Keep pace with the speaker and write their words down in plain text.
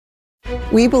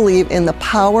We believe in the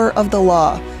power of the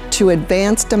law to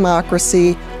advance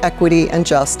democracy, equity, and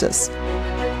justice.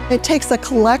 It takes a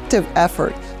collective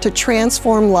effort to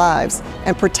transform lives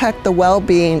and protect the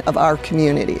well-being of our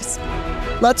communities.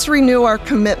 Let's renew our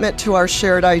commitment to our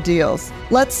shared ideals.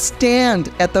 Let's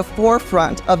stand at the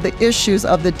forefront of the issues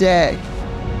of the day.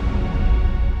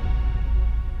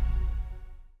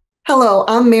 Hello,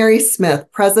 I'm Mary Smith,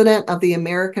 President of the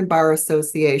American Bar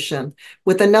Association,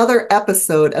 with another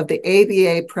episode of the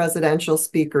ABA Presidential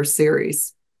Speaker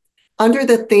Series. Under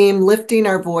the theme, Lifting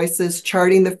Our Voices,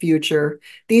 Charting the Future,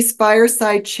 these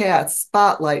fireside chats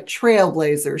spotlight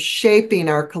trailblazers shaping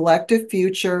our collective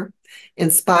future,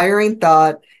 inspiring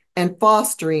thought, and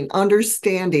fostering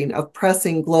understanding of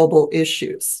pressing global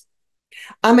issues.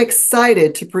 I'm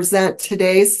excited to present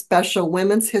today's special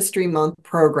Women's History Month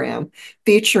program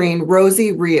featuring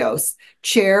Rosie Rios,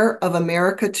 Chair of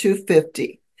America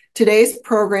 250. Today's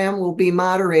program will be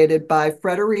moderated by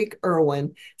Frédérique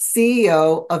Irwin,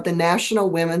 CEO of the National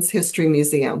Women's History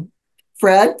Museum.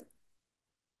 Fred?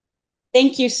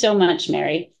 Thank you so much,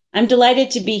 Mary. I'm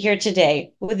delighted to be here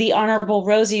today with the Honorable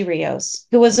Rosie Rios,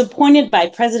 who was appointed by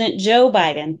President Joe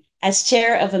Biden as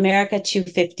Chair of America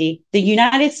 250, the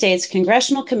United States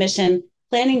Congressional Commission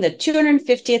planning the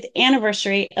 250th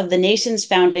anniversary of the nation's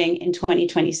founding in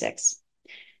 2026.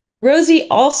 Rosie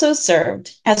also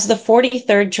served as the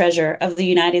 43rd Treasurer of the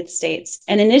United States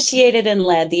and initiated and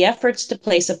led the efforts to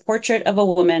place a portrait of a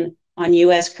woman on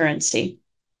U.S. currency.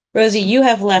 Rosie, you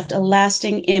have left a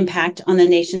lasting impact on the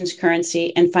nation's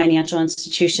currency and financial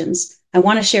institutions. I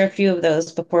want to share a few of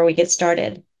those before we get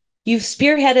started. You've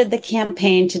spearheaded the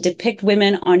campaign to depict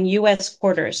women on U.S.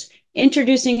 quarters,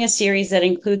 introducing a series that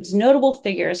includes notable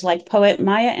figures like poet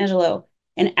Maya Angelou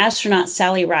and astronaut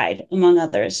Sally Ride, among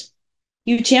others.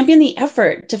 You championed the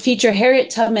effort to feature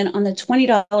Harriet Tubman on the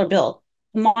 $20 bill,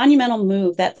 a monumental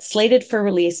move that's slated for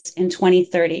release in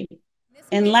 2030.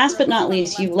 And last but not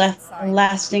least, you left a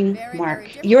lasting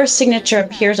mark. Your signature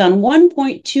appears on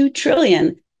 1.2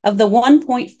 trillion of the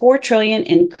 1.4 trillion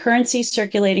in currency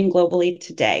circulating globally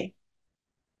today.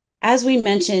 As we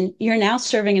mentioned, you're now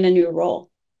serving in a new role.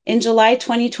 In July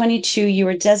 2022, you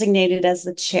were designated as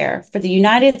the chair for the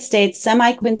United States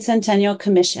Semiquincentennial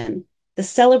Commission, the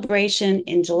celebration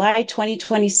in July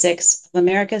 2026 of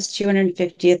America's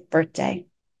 250th birthday.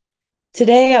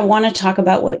 Today, I want to talk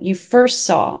about what you first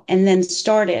saw and then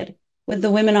started with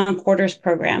the Women on Quarters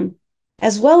program,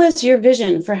 as well as your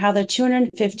vision for how the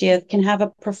 250th can have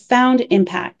a profound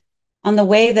impact on the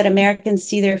way that Americans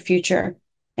see their future,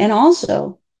 and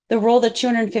also the role the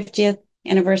 250th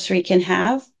anniversary can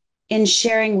have in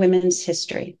sharing women's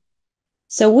history.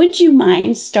 So would you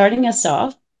mind starting us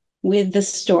off with the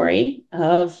story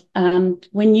of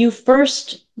when you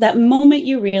first, that moment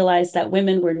you realized that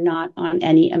women were not on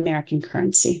any American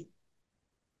currency?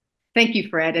 Thank you,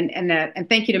 Fred, and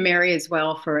thank you to Mary as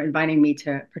well for inviting me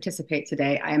to participate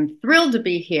today. I am thrilled to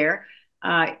be here.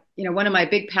 One of my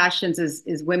big passions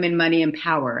is women, money, and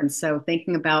power, and so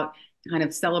thinking about kind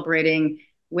of celebrating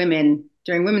women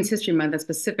during Women's History Month, and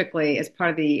specifically as part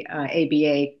of the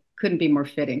ABA, couldn't be more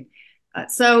fitting.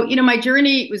 My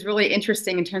journey was really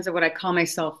interesting in terms of what I call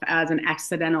myself as an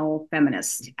accidental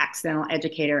feminist, accidental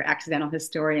educator, accidental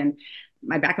historian.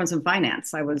 My background's in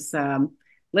finance. I was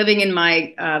living in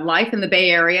my life in the Bay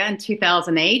Area in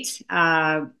 2008,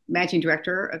 managing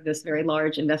director of this very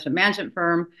large investment management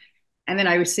firm. And then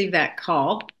I received that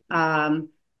call from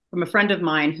a friend of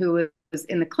mine who was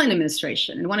in the Clinton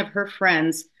administration. And one of her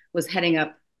friends was heading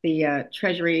up the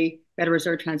Treasury Federal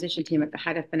Reserve transition team at the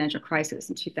height of financial crisis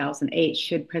in 2008.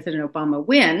 Should President Obama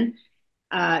win,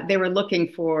 they were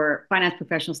looking for finance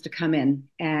professionals to come in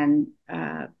and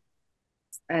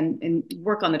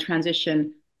work on the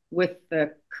transition with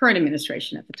the current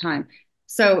administration at the time.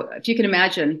 So if you can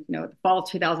imagine, the fall of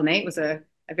 2008 was a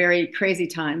very crazy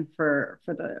time for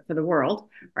the world.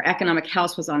 Our economic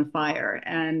house was on fire.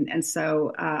 And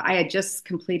so I had just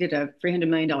completed a $300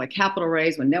 million capital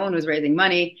raise when no one was raising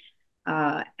money.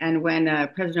 And when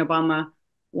President Obama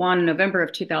won in November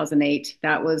of 2008,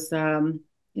 that was,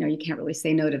 you can't really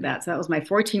say no to that. So that was my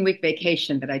 14-week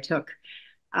vacation that I took.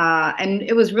 And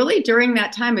it was really during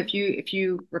that time, if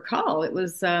you recall, it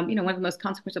was, one of the most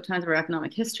consequential times of our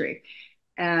economic history.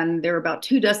 And there were about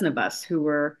 24 of us who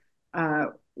were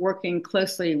working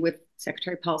closely with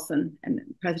Secretary Paulson and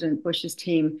President Bush's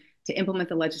team to implement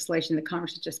the legislation that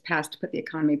Congress had just passed to put the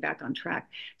economy back on track.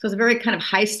 So it was a very kind of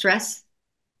high stress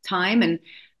time. And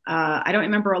I don't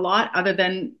remember a lot other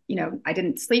than, I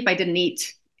didn't sleep, I didn't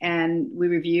eat. And we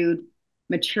reviewed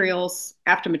materials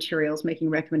after materials, making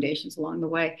recommendations along the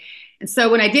way. And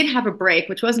so when I did have a break,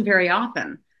 which wasn't very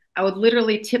often, I would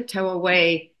literally tiptoe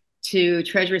away to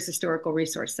Treasury's Historical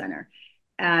Resource Center.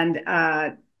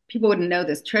 And people wouldn't know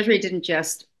this. Treasury didn't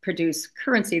just produce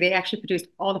currency, they actually produced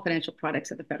all the financial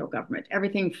products of the federal government,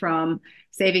 everything from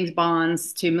savings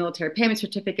bonds to military payment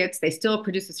certificates. They still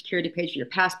produce a security page for your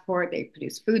passport. They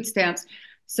produce food stamps.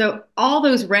 So all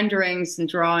those renderings and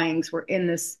drawings were in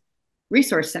this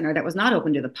resource center that was not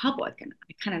open to the public. And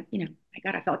I kind of,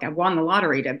 I felt like I won the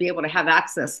lottery to be able to have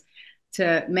access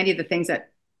to many of the things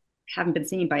that haven't been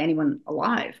seen by anyone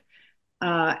alive.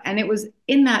 And it was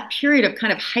in that period of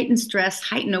kind of heightened stress,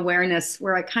 heightened awareness,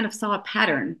 where I kind of saw a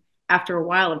pattern after a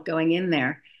while of going in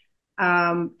there.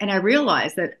 And I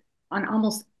realized that on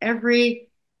almost every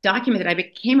document that I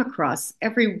came across,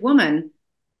 every woman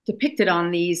depicted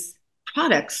on these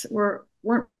products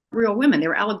weren't real women. They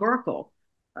were allegorical.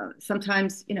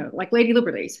 Sometimes, like Lady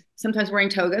Liberties, sometimes wearing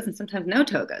togas and sometimes no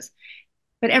togas.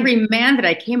 But every man that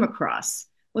I came across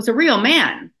was a real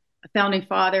man, a founding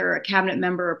father, a cabinet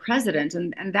member, a president.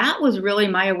 And that was really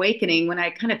my awakening when I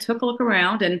kind of took a look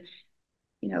around and,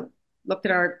 looked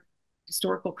at our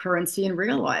historical currency and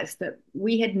realized that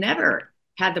we had never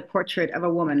had the portrait of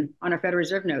a woman on our Federal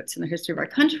Reserve notes in the history of our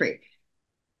country.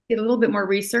 Did a little bit more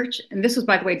research. And this was,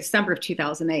 by the way, December of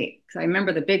 2008, because I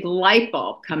remember the big light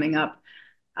bulb coming up.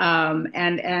 I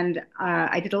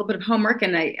did a little bit of homework,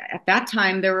 and at that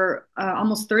time there were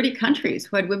almost 30 countries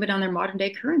who had women on their modern day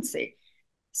currency.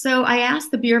 So I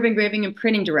asked the Bureau of Engraving and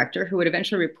Printing director, who would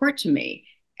eventually report to me,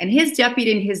 and his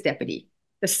deputy,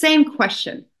 the same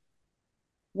question: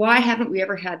 why haven't we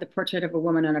ever had the portrait of a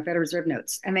woman on our Federal Reserve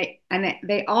notes? And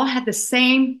they all had the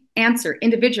same answer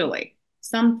individually,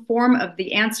 some form of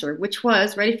the answer, which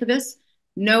was, ready for this?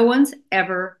 No one's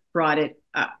ever brought it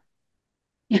up.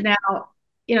 Now,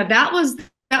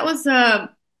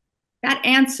 that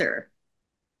answer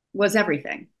was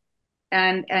everything.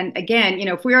 And again,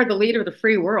 if we are the leader of the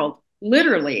free world,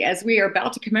 literally, as we are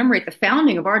about to commemorate the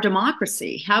founding of our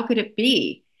democracy, how could it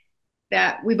be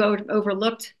that we've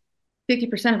overlooked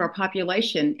 50% of our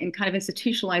population in kind of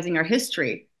institutionalizing our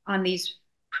history on these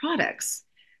products?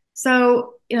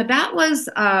 So, that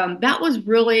was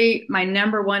really my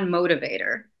number one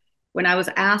motivator when I was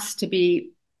asked to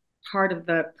be part of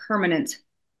the permanent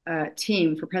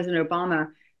team for President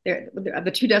Obama. Of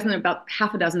the 24, about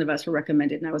half a dozen of us were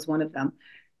recommended, and I was one of them.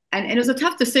 And it was a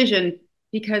tough decision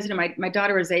because my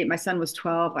daughter was 8, my son was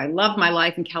 12. I loved my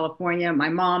life in California. My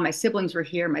mom, my siblings were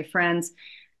here, my friends.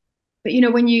 But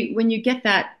when you get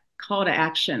that call to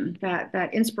action,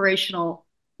 that inspirational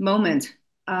moment,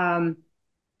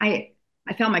 I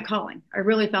found my calling. I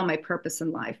really found my purpose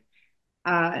in life.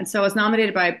 And so I was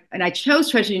nominated and I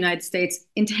chose Treasury of the United States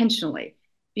intentionally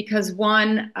because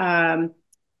one,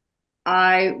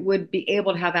 I would be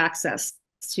able to have access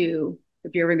to the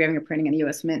Bureau of Engraving and Printing and the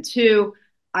U.S. Mint. Two,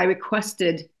 I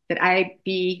requested that I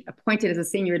be appointed as a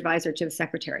senior advisor to the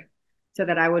secretary so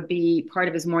that I would be part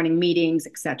of his morning meetings,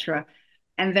 et cetera.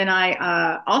 And then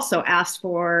I also asked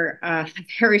for a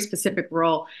very specific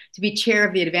role to be chair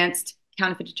of the Advanced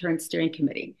Counterfeit Deterrence Steering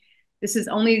Committee. This is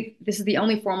the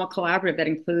only formal collaborative that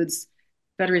includes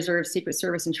Federal Reserve, Secret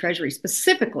Service, and Treasury,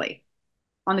 specifically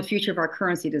on the future of our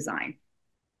currency design.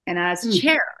 And as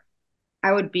chair,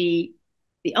 I would be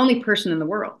the only person in the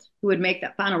world who would make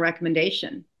that final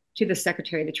recommendation to the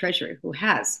Secretary of the Treasury, who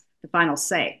has the final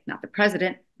say, not the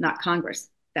president, not Congress.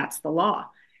 That's the law.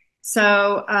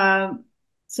 So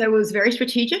it was very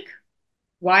strategic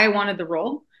why I wanted the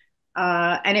role.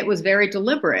 And it was very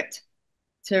deliberate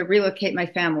to relocate my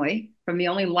family from the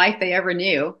only life they ever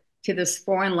knew to this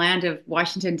foreign land of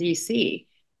Washington, D.C.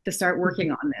 to start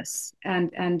working on this.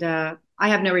 And I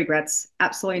have no regrets,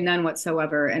 absolutely none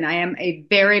whatsoever. And I am a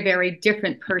very, very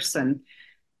different person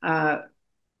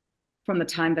from the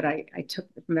time that I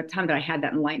had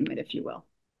that enlightenment, if you will.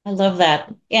 I love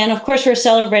that. And of course, we're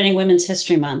celebrating Women's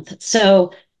History Month.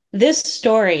 So this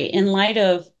story, in light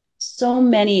of so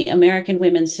many American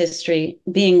women's history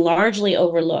being largely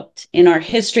overlooked in our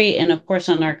history and of course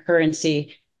on our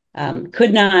currency,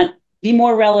 could not be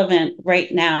more relevant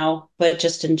right now, but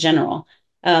just in general.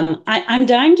 I'm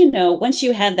dying to know, once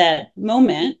you had that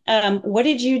moment, what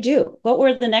did you do? What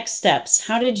were the next steps?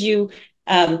 How did you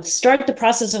start the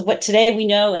process of what today we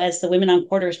know as the Women on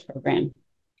Quarters program?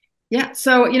 Yeah,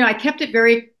 so, I kept it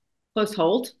very close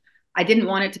hold. I didn't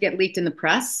want it to get leaked in the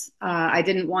press. I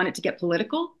didn't want it to get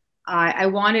political. I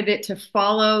wanted it to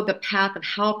follow the path of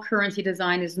how currency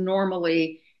design is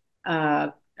normally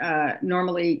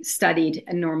studied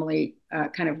and normally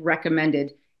kind of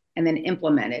recommended and then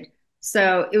implemented.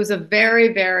 So it was a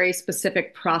very, very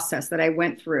specific process that I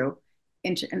went through.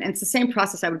 And it's the same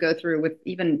process I would go through with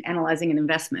even analyzing an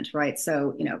investment, right?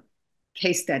 So,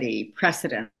 case study,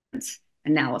 precedent,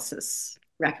 analysis,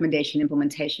 recommendation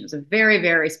implementation. It was a very,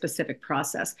 very specific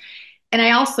process. And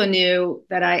I also knew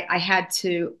that I had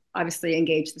to obviously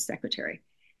engage the secretary.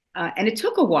 And it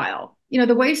took a while.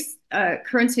 The way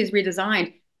currency is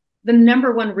redesigned, the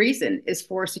number one reason is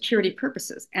for security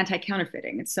purposes,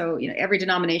 anti-counterfeiting. And so, every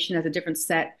denomination has a different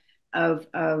set of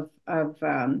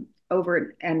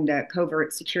overt and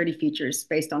covert security features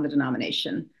based on the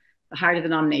denomination. The higher the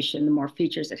denomination, the more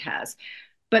features it has.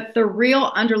 But the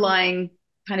real underlying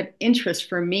kind of interest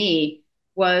for me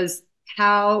was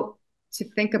how to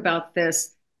think about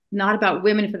this, not about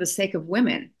women for the sake of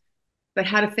women, but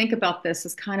how to think about this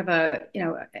as kind of a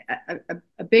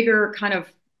bigger kind of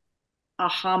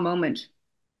aha moment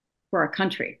for our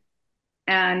country.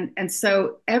 And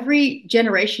so every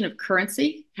generation of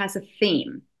currency has a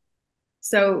theme.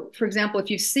 So, for example, if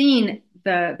you've seen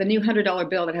the new $100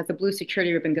 bill that has the blue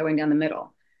security ribbon going down the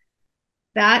middle,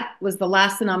 that was the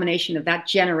last denomination of that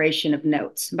generation of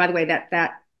notes. And by the way,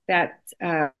 that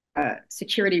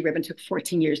security ribbon took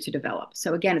 14 years to develop.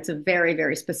 So again, it's a very,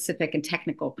 very specific and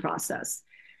technical process.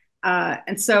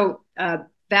 And so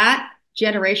that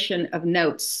generation of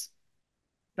notes,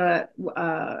 the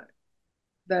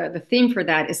theme for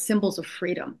that is symbols of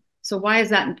freedom. So why is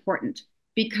that important?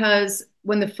 Because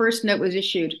when the first note was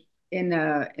issued in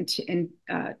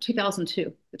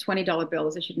 2002, the $20 bill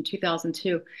was issued in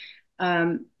 2002,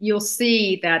 you'll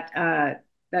see that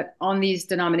on these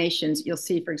denominations, you'll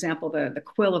see, for example, the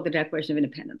quill of the Declaration of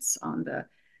Independence on the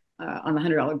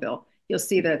 $100 bill. You'll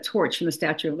see the torch from the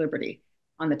Statue of Liberty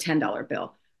on the $10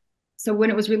 bill. So when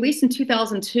it was released in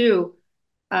 2002,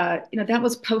 that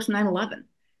was post 9/11.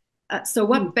 So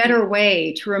what better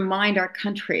way to remind our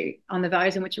country on the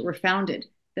values in which it were founded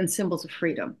than symbols of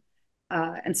freedom?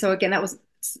 And so again, that was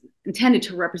intended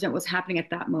to represent what's happening at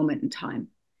that moment in time.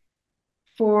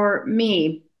 For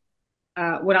me,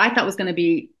 what I thought was going to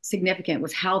be significant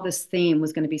was how this theme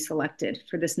was going to be selected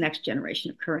for this next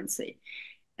generation of currency.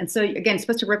 And so again, it's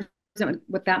supposed to represent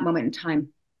what that moment in time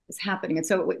is happening. And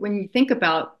so when you think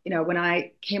about, when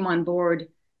I came on board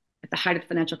at the height of the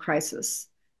financial crisis,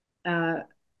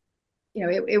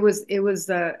 it was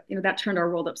that turned our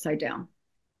world upside down.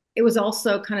 It was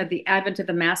also kind of the advent of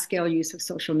the mass scale use of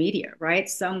social media, right?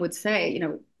 Some would say,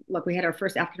 look, we had our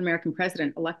first African-American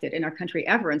president elected in our country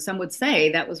ever. And some would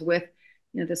say that was with,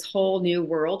 this whole new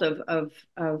world of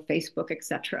Facebook, et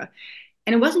cetera.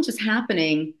 And it wasn't just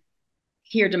happening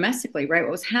here domestically, right?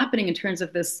 What was happening in terms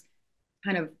of this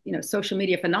kind of, social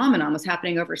media phenomenon was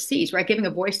happening overseas, right? Giving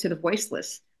a voice to the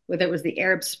voiceless, whether it was the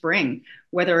Arab Spring,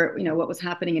 whether, what was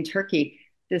happening in Turkey,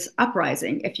 this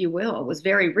uprising, if you will, was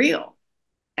very real.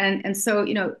 And so,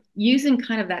 using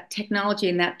kind of that technology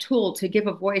and that tool to give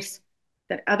a voice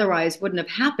that otherwise wouldn't have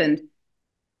happened,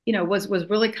 was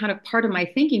really kind of part of my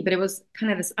thinking. But it was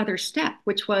kind of this other step,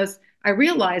 which was I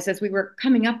realized as we were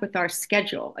coming up with our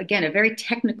schedule, again, a very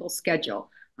technical schedule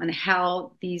on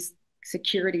how these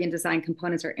security and design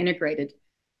components are integrated,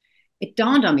 it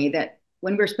dawned on me that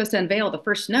when we were supposed to unveil the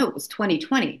first note was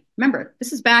 2020. Remember,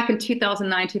 this is back in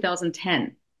 2009,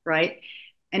 2010, right?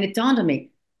 And it dawned on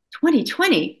me,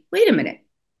 2020, wait a minute,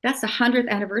 that's the 100th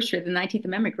anniversary of the 19th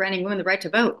Amendment granting women the right to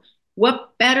vote.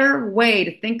 What better way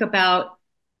to think about,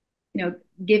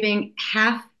 giving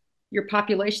half your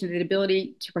population the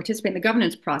ability to participate in the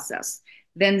governance process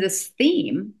than this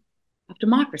theme of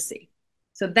democracy?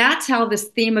 So that's how this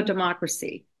theme of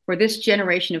democracy for this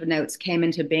generation of notes came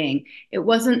into being. It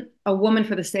wasn't a woman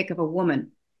for the sake of a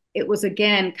woman. It was,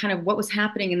 again, kind of what was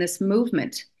happening in this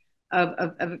movement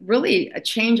of really a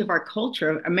change of our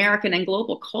culture, American and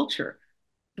global culture,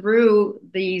 through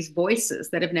these voices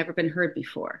that have never been heard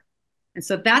before. And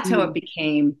so that's how it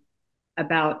became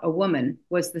about a woman,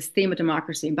 was this theme of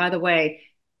democracy. And by the way,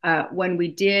 when we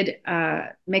did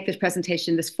make this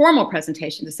presentation, this formal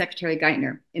presentation to Secretary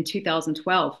Geithner in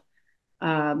 2012,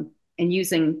 and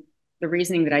using the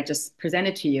reasoning that I just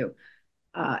presented to you,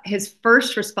 his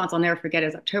first response, I'll never forget,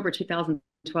 is October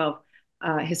 2012.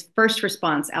 His first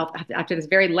response after this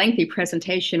very lengthy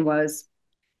presentation was,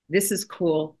 "This is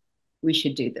cool. We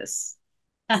should do this."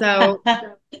 So,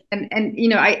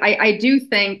 I do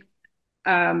think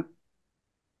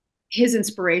his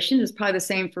inspiration is probably the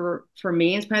same for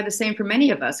me. It's probably the same for many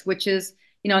of us, which is,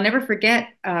 I'll never forget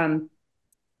when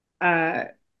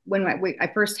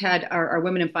I first had our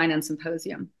Women in Finance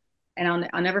Symposium, and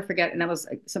I'll never forget, and that was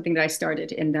something that I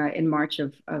started in March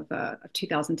of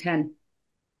 2010.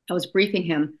 I was briefing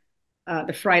him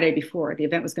the Friday before. The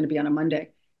event was going to be on a Monday.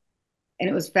 And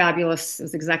it was fabulous. It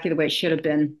was exactly the way it should have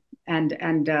been. And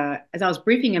as I was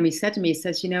briefing him, he said to me, he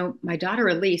says, my daughter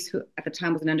Elise, who at the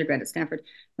time was an undergrad at Stanford,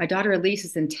 my daughter Elise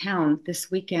is in town this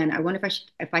weekend. I wonder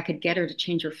if I could get her to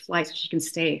change her flight so she can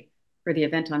stay for the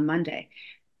event on Monday.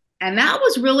 And that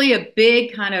was really a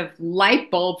big kind of light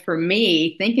bulb for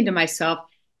me, thinking to myself,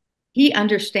 he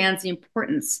understands the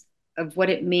importance of what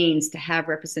it means to have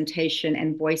representation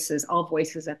and voices, all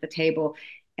voices at the table.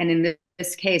 And in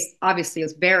this case, obviously, it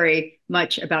was very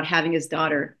much about having his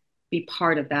daughter be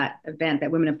part of that event,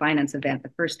 that Women in Finance event,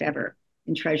 the first ever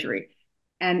in Treasury.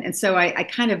 And so I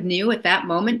kind of knew at that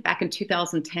moment, back in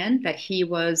 2010, that he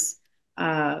was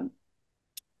open.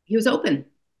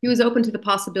 He was open to the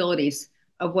possibilities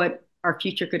of what our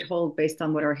future could hold based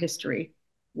on what our history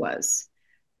was.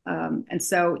 And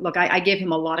so, look, I gave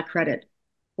him a lot of credit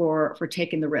for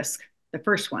taking the risk, the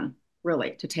first one,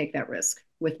 really, to take that risk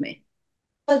with me.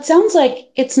 Well, it sounds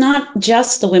like it's not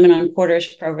just the Women on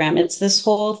Quarters program. It's this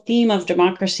whole theme of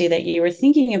democracy that you were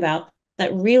thinking about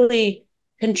that really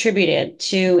contributed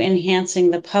to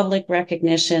enhancing the public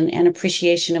recognition and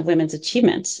appreciation of women's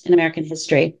achievements in American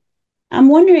history. I'm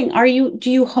wondering,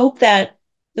 do you hope that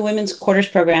the Women's Quarters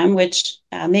program, which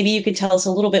maybe you could tell us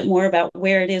a little bit more about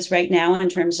where it is right now in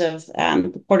terms of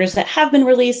the quarters that have been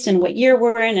released and what year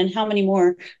we're in and how many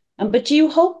more, but do you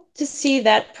hope to see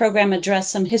that program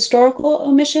address some historical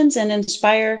omissions and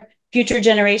inspire future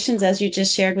generations, as you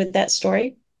just shared with that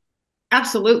story?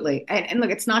 Absolutely. And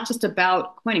look, it's not just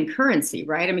about coining currency,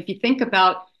 right? I mean, if you think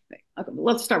about,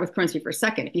 let's start with currency for a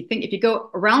second. If you go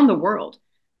around the world,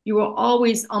 you will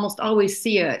almost always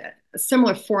see a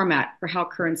similar format for how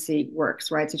currency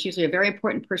works, right? So it's usually a very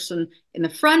important person in the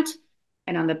front,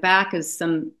 and on the back is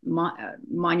some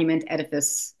monument,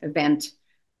 edifice, event.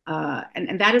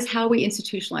 And that is how we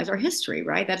institutionalize our history,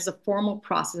 right? That is a formal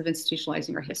process of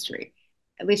institutionalizing our history,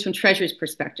 at least from Treasury's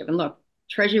perspective. And look,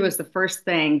 Treasury was the first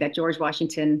thing that George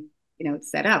Washington,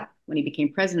 set up when he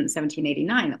became president in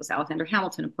 1789. That was Alexander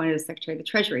Hamilton appointed as Secretary of the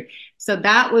Treasury. So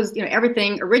that was,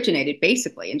 everything originated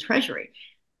basically in Treasury.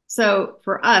 So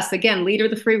for us, again, leader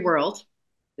of the free world,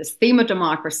 this theme of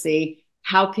democracy,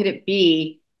 how could it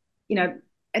be,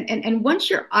 and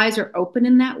once your eyes are open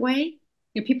in that way,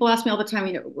 people ask me all the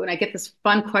time, when I get this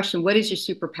fun question, what is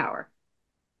your superpower?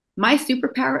 My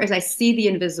superpower is I see the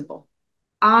invisible.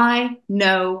 I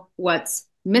know what's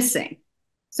missing.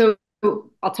 So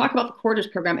I'll talk about the quarters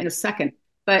program in a second,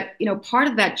 but part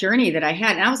of that journey that I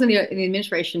had, and I was in the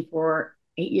administration for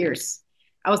 8 years.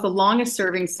 I was the longest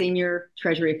serving senior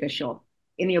Treasury official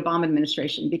in the Obama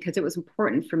administration because it was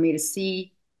important for me to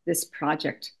see this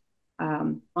project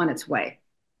on its way.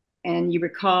 And you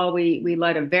recall we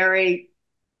led a very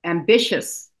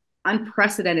ambitious,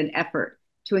 unprecedented effort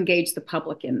to engage the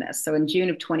public in this. So in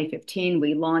June of 2015,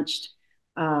 we launched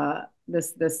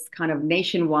this kind of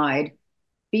nationwide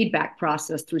feedback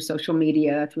process through social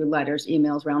media, through letters,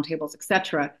 emails, roundtables, et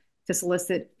cetera, to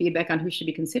solicit feedback on who should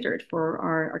be considered for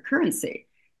our currency.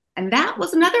 And that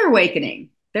was another awakening.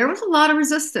 There was a lot of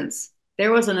resistance.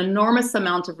 There was an enormous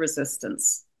amount of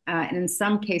resistance, and in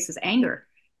some cases, anger,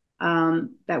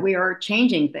 that we are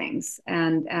changing things.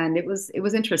 And it was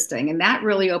interesting. And that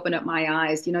really opened up my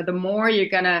eyes. The more you're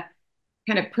going to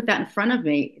kind of put that in front of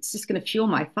me, it's just going to fuel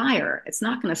my fire. It's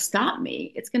not going to stop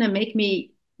me. It's going to make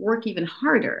me work even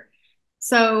harder.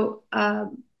 So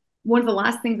one of the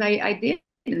last things I did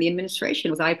in the administration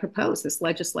was I proposed this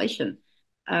legislation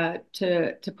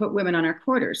to put women on our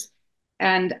quarters,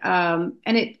 and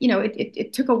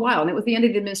it took a while, and it was the end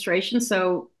of the administration,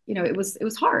 so it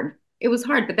was hard. It was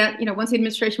hard, but that once the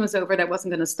administration was over, that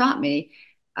wasn't going to stop me.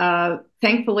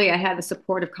 Thankfully, I had the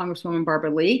support of Congresswoman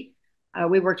Barbara Lee.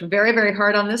 We worked very, very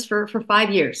hard on this for 5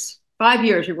 years. 5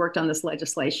 years we worked on this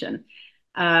legislation.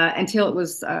 Until it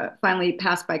was finally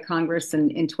passed by Congress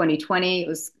in 2020. It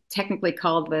was technically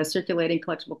called the Circulating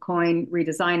Collectible Coin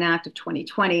Redesign Act of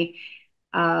 2020.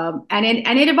 And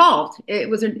it evolved. It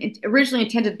was originally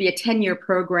intended to be a 10-year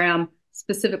program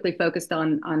specifically focused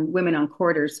on women on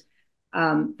quarters,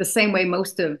 the same way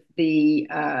most of the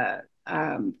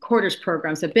quarters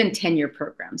programs have been 10-year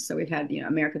programs. So we've had,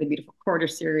 America the Beautiful Quarter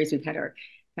series. We've had our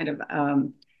kind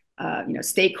of,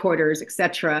 state quarters, et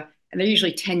cetera. And they're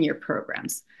usually 10-year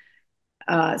programs.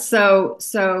 So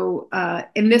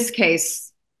in this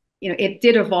case, it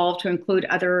did evolve to include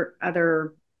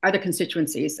other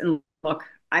constituencies. And look,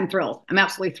 I'm thrilled. I'm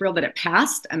absolutely thrilled that it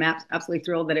passed. I'm absolutely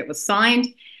thrilled that it was signed.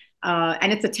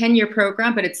 And it's a 10-year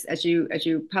program, but it's, as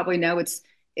you probably know, it's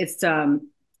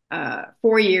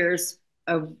 4 years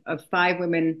of 5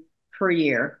 women per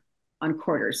year on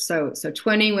quarters. So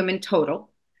 20 women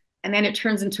total. And then it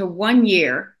turns into 1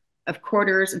 year of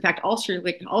quarters. In fact, all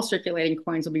circulating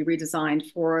coins will be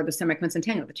redesigned for the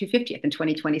Semiquincentennial, the 250th in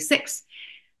 2026.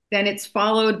 Then it's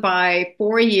followed by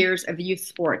 4 years of youth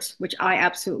sports, which I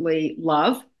absolutely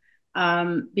love,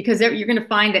 because you're going to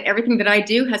find that everything that I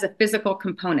do has a physical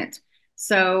component.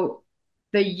 So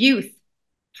the youth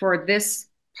for this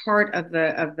part of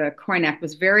the Coin Act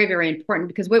was very, very important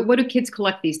because what do kids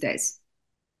collect these days?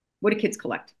 What do kids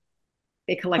collect?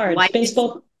 They collect Cards, likes.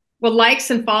 baseball. Well, likes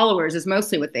and followers is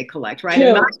mostly what they collect, right?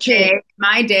 True. In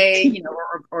my day, you know,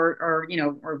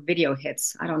 or video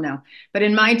hits. I don't know, but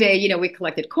in my day, you know, we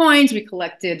collected coins, we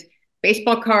collected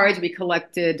baseball cards, we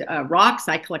collected rocks.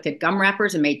 I collected gum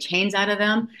wrappers and made chains out of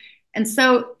them. And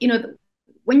so, you know,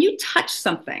 when you touch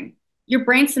something, your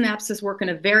brain synapses work in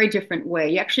a very different way.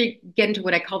 You actually get into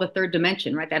what I call the third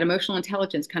dimension, right? That emotional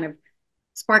intelligence kind of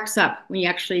sparks up when you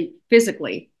actually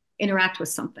physically interact with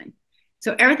something.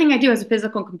 So everything I do has a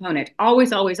physical component,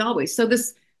 always, always, always. So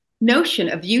this notion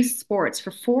of youth sports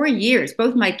for 4 years,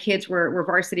 both my kids were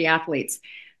varsity athletes.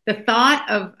 The thought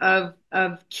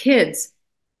of kids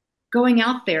going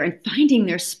out there and finding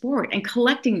their sport and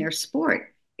collecting their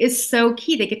sport is so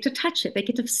key. They get to touch it. They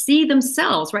get to see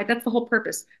themselves, right? That's the whole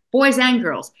purpose. Boys and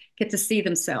girls get to see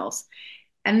themselves.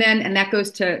 And that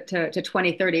goes to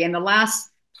 2030. And the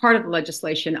last part of the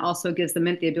legislation also gives the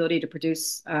Mint the ability to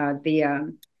produce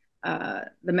the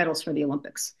medals for the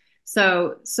Olympics.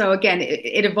 So again,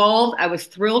 it evolved. I was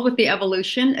thrilled with the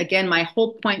evolution. Again, my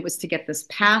whole point was to get this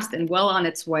passed and well on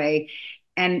its way.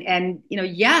 And you know,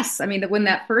 yes, I mean, when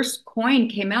that first coin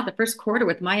came out, the first quarter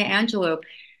with Maya Angelou,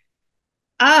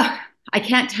 I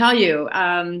can't tell you.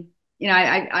 You know,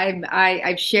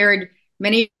 I've shared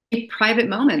many private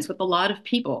moments with a lot of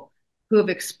people who have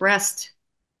expressed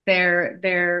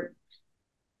their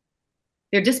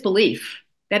disbelief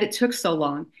that it took so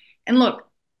long. And look,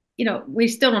 you know, we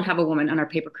still don't have a woman on our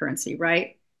paper currency,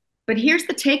 right? But here's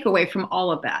the takeaway from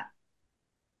all of that.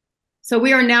 So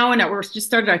we are now we're just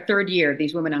started our third year of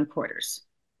these women on quarters.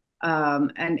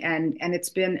 And it's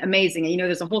been amazing. And, you know,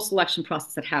 there's a whole selection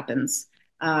process that happens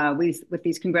with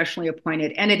these congressionally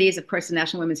appointed entities. Of course, the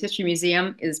National Women's History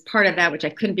Museum is part of that, which I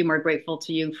couldn't be more grateful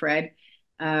to you, Fred,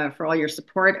 for all your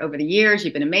support over the years.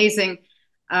 You've been amazing.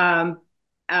 And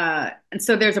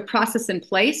so there's a process in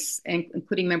place,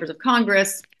 including members of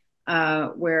Congress,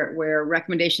 where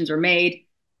recommendations are made.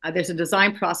 There's a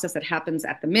design process that happens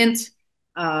at the Mint.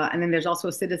 And then there's also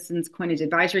a Citizens Coinage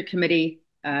Advisory Committee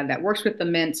that works with the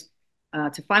Mint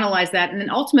to finalize that. And then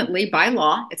ultimately, by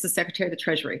law, it's the Secretary of the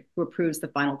Treasury who approves the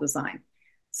final design.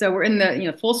 So we're in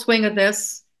the full swing of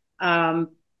this. And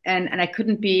I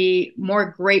couldn't be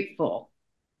more grateful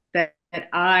that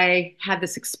I had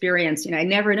this experience. You know, I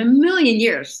never in a million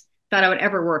years thought I would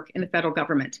ever work in the federal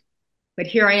government. But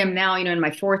here I am now, you know, in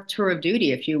my fourth tour of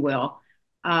duty, if you will.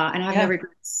 And I have no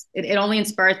regrets. It only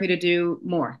inspires me to do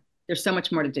more. There's so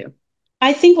much more to do.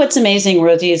 I think what's amazing,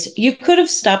 Rosie, is you could have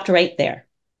stopped right there,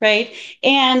 right?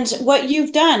 And what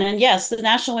you've done, and yes, the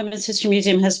National Women's History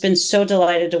Museum has been so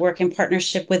delighted to work in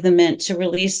partnership with the Mint to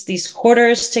release these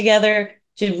quarters together,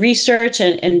 to research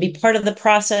and be part of the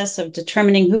process of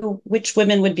determining which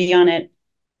women would be on it.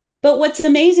 But what's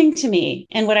amazing to me,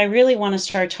 and what I really want to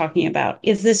start talking about,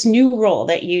 is this new role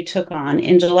that you took on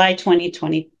in July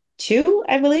 2022,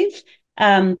 I believe.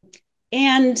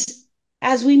 And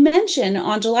as we mentioned,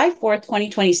 on July 4th,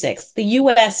 2026, the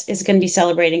U.S. is going to be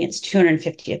celebrating its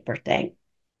 250th birthday.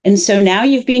 And so now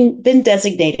you've been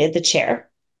designated the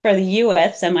chair for the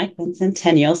U.S.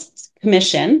 Semiquincentennial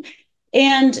Commission.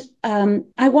 And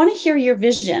I want to hear your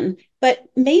vision, but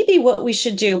maybe what we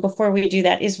should do before we do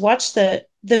that is watch the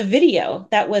video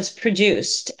that was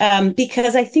produced,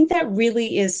 because I think that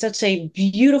really is such a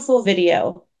beautiful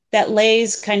video that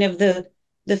lays kind of the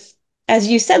as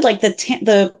you said, like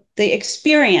the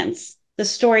experience, the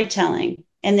storytelling,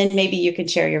 and then maybe you could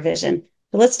share your vision.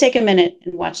 So let's take a minute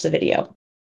and watch the video.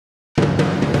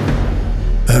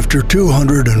 After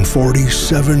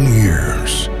 247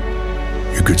 years,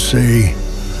 you could say,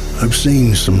 I've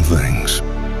seen some things.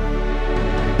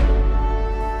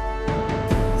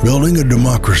 Building a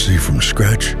democracy from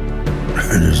scratch,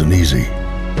 it isn't easy.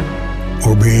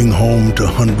 Or being home to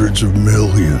hundreds of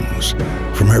millions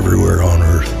from everywhere on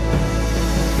Earth.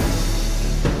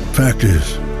 Fact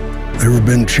is, there have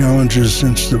been challenges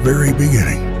since the very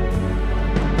beginning.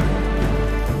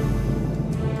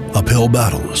 Uphill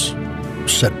battles,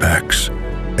 setbacks,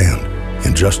 and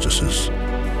injustices.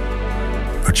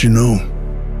 But you know,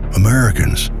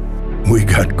 Americans, we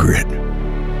got grit.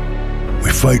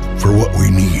 We fight for what we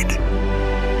need.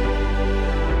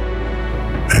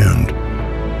 And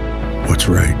what's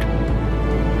right.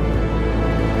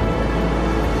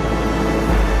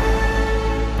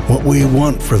 What we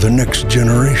want for the next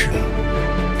generation.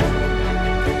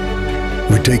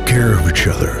 We take care of each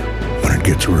other when it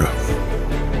gets rough.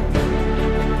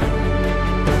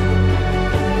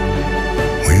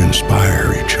 We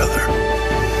inspire each other.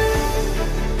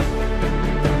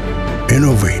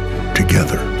 Innovate together.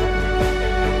 together,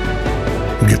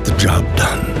 get the job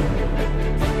done,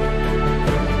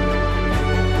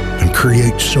 and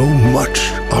create so much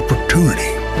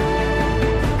opportunity.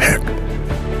 Heck,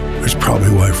 that's probably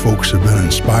why folks have been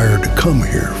inspired to come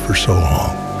here for so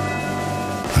long.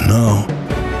 And now,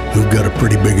 we've got a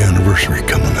pretty big anniversary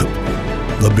coming up,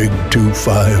 the big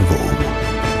 250.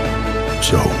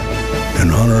 So, in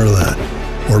honor of that,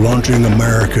 we're launching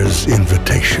America's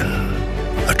Invitation,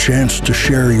 a chance to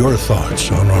share your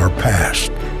thoughts on our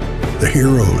past, the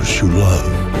heroes you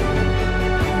love,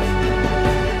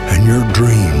 and your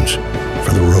dreams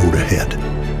for the road ahead.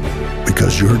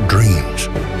 Because your dreams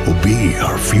will be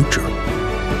our future.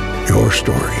 Your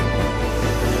story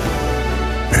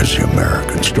is the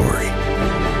American story.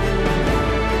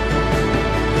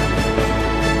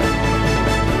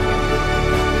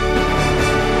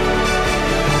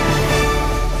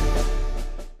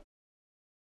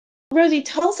 Rosie,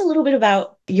 tell us a little bit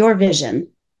about your vision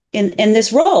in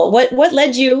this role. What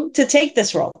led you to take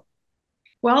this role?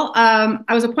 Well,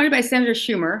 I was appointed by Senator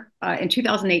Schumer in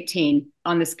 2018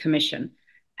 on this commission.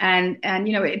 And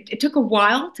you know, it took a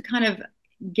while to kind of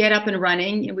get up and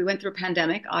running. You know, we went through a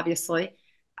pandemic, obviously.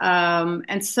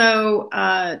 And so,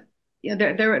 you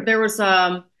know, there was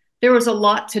a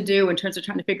lot to do in terms of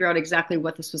trying to figure out exactly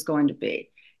what this was going to be.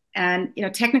 And, you know,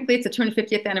 technically it's the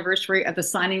 250th anniversary of the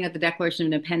signing of the Declaration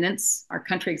of Independence. Our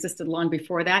country existed long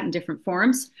before that in different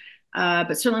forms.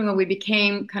 But certainly when we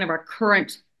became kind of our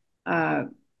current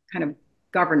kind of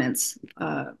governance,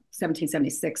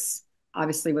 1776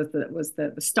 obviously was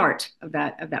the start of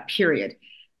that period.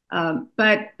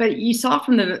 But you saw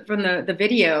from the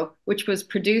video, which was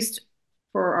produced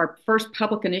for our first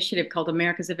public initiative called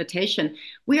America's Invitation,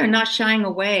 we are not shying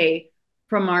away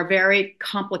from our very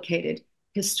complicated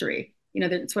history. You know,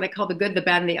 it's what I call the good, the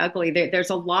bad, and the ugly.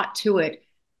 There's a lot to it.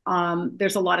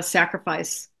 There's a lot of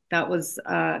sacrifice that was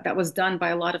done by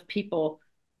a lot of people,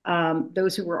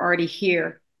 those who were already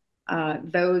here,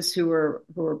 those who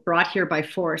were brought here by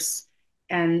force,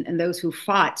 and those who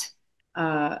fought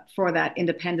for that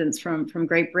independence from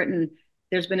Great Britain.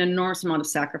 There's been an enormous amount of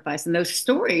sacrifice, and those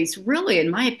stories, really, in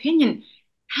my opinion,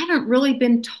 haven't really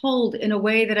been told in a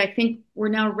way that I think we're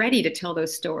now ready to tell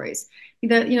those stories.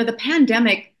 The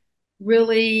pandemic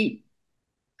really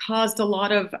caused a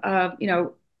lot of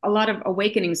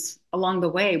awakenings along the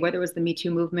way, whether it was the Me Too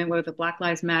movement, whether the Black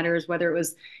Lives Matters, whether it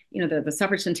was, you know, the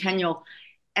Semiquincentennial,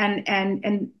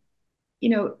 and you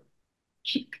know,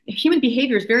 human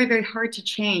behavior is very, very hard to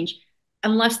change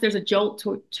unless there's a jolt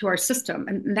to our system,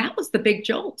 and that was the big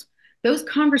jolt. Those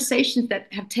conversations that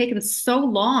have taken so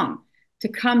long to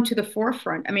come to the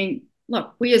forefront. I mean,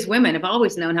 look, we as women have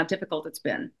always known how difficult it's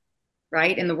been,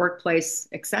 right, in the workplace,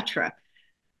 etc.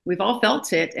 We've all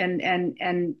felt it,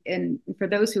 and for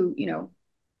those who, you know,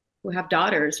 who have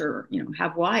daughters or, you know,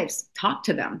 have wives, talk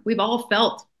to them. We've all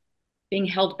felt being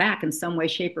held back in some way,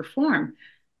 shape, or form,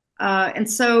 and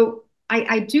so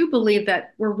I do believe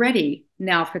that we're ready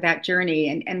now for that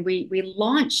journey, and we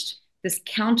launched this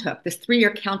count up, this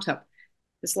 3-year count up,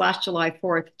 this last July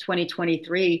 4th,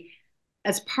 2023,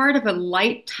 as part of a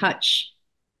light touch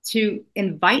to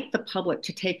invite the public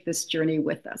to take this journey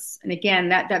with us. And again,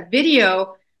 that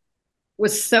video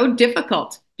was so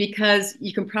difficult because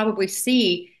you can probably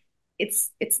see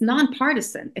it's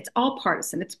nonpartisan, it's all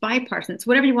partisan, it's bipartisan, it's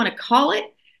whatever you want to call it.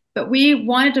 But we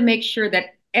wanted to make sure that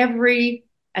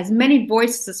as many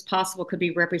voices as possible could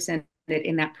be represented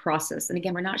in that process. And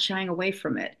again, we're not shying away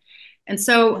from it. And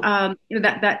so, you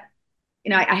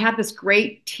know, I have this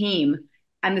great team,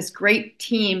 and this great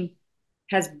team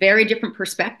has very different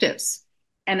perspectives.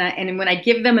 And when I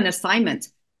give them an assignment,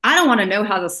 I don't want to know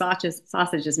how the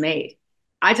sausage is made.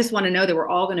 I just want to know that we're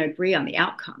all going to agree on the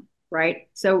outcome, right?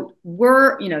 So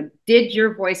you know, did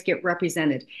your voice get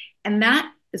represented? And that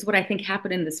is what I think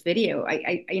happened in this video.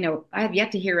 You know, I have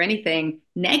yet to hear anything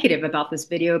negative about this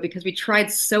video because we tried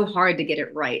so hard to get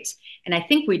it right. And I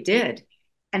think we did.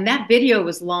 And that video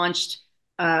was launched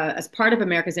as part of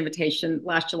America's Invitation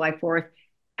last July 4th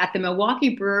at the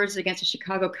Milwaukee Brewers against the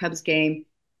Chicago Cubs game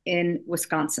in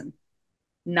Wisconsin.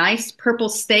 Nice purple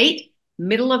state,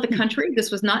 middle of the country. This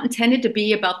was not intended to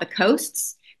be about the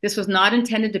coasts. This was not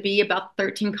intended to be about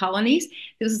 13 colonies.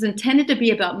 This was intended to be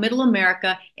about middle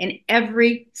America in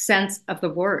every sense of the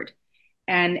word.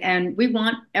 And we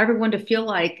want everyone to feel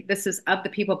like this is of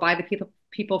the people, by the people,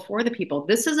 people for the people.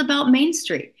 This is about Main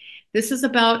Street. This is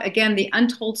about, again, the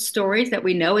untold stories that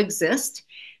we know exist.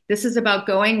 This is about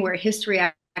going where history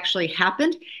actually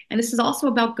happened. And this is also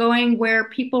about going where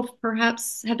people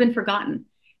perhaps have been forgotten.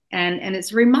 And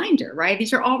it's a reminder, right?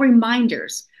 These are all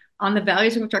reminders on the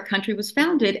values in which our country was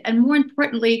founded. And more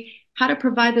importantly, how to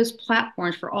provide those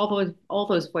platforms for all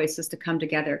those voices to come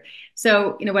together.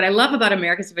 So, what I love about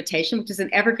America's Invitation, which is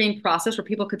an evergreen process where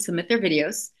people could submit their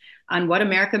videos on what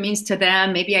America means to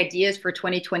them, maybe ideas for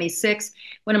 2026.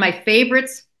 One of my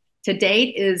favorites to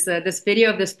date is this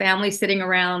video of this family sitting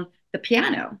around the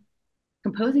piano,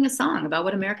 composing a song about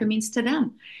what America means to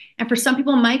them. And for some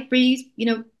people, it might be,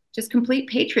 just complete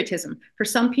patriotism. For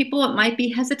some people, it might be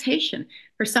hesitation.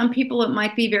 For some people, it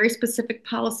might be very specific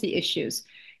policy issues.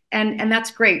 And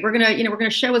that's great. We're gonna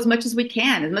show as much as we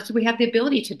can, as much as we have the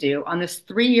ability to do on this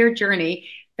 3-year journey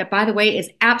that, by the way, is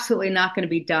absolutely not going to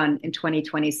be done in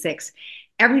 2026.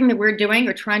 Everything that we're doing,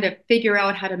 we're trying to figure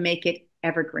out how to make it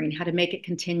evergreen, how to make it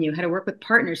continue, how to work with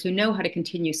partners who know how to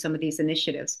continue some of these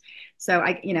initiatives. So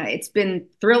it's been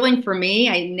thrilling for me.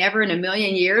 I never in a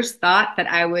million years thought that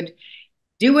I would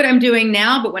do what I'm doing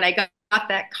now, but when I got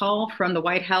that call from the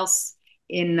White House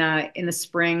in the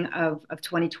spring of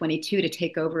 2022 to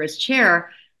take over as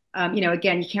chair,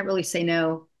 again, you can't really say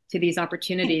no to these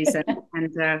opportunities,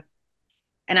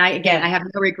 and I have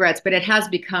no regrets, but it has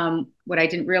become what I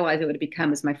didn't realize it would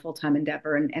become as my full-time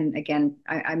endeavor. And again,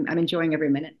 I'm enjoying every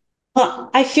minute. Well,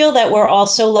 I feel that we're all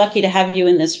so lucky to have you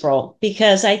in this role,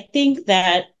 because I think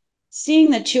that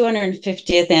seeing the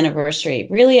 250th anniversary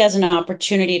really as an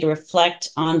opportunity to reflect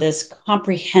on this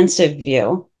comprehensive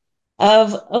view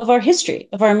of our history,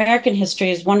 of our American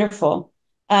history, is wonderful.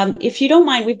 If you don't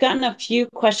mind, we've gotten a few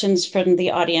questions from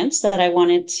the audience that I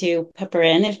wanted to pepper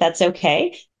in, if that's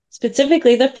okay.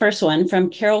 Specifically, the first one from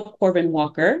Carol Corbin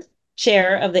Walker,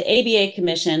 chair of the ABA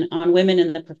Commission on Women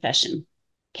in the Profession.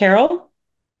 Carol?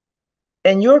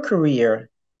 In your career,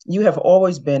 you have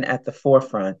always been at the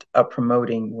forefront of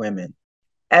promoting women.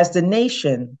 As the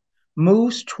nation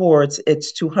moves towards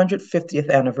its 250th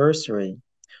anniversary,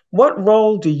 what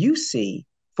role do you see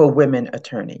for women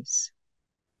attorneys?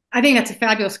 I think that's a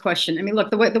fabulous question. I mean,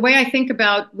 look, the way I think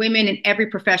about women in every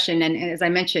profession, and as I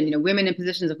mentioned, women in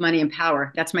positions of money and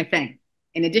power, that's my thing.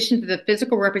 In addition to the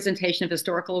physical representation of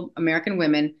historical American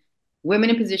women, women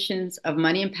in positions of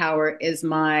money and power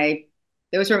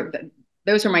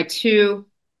those are my two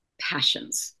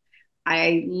passions.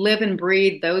 I live and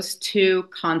breathe those two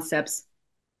concepts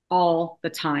all the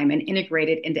time and integrate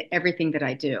it into everything that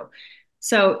I do.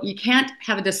 So you can't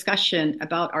have a discussion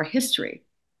about our history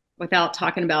without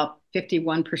talking about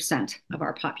 51% of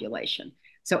our population.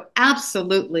 So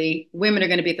absolutely, women are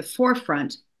going to be at the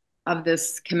forefront of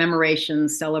this commemoration,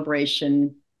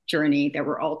 celebration journey that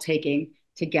we're all taking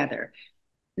together.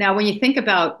 Now, when you think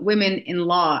about women in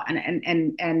law, and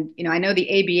I know the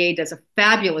ABA does a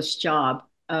fabulous job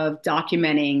of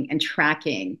documenting and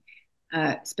tracking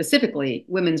specifically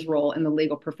women's role in the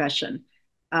legal profession.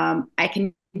 I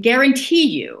can guarantee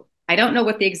you, I don't know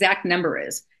what the exact number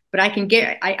is, but I can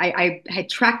get, I had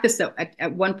tracked this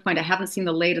at one point. I haven't seen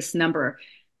the latest number,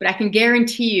 but I can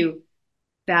guarantee you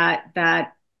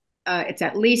that it's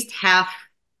at least half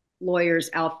lawyers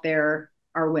out there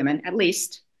are women, at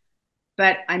least.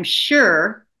 But I'm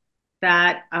sure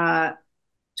that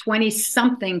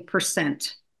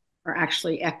 20-something% are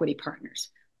actually equity partners.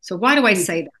 So why do I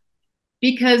say that?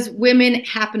 Because women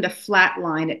happen to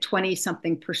flatline at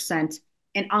 20-something%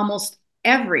 in almost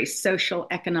every social,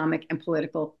 economic, and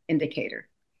political indicator.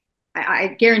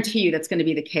 I guarantee you that's going to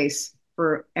be the case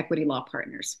for equity law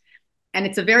partners. And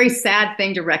it's a very sad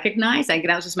thing to recognize. That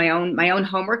was just my own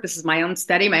homework. This is my own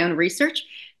study, my own research.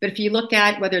 But if you look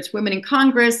at whether it's women in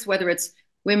Congress, whether it's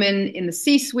women in the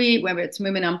C-suite, whether it's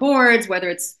women on boards, whether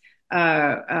it's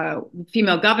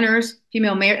female governors,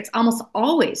 female mayors, it's almost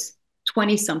always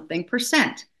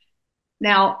 20-something%.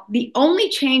 Now, the only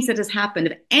change that has happened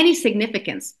of any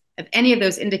significance of any of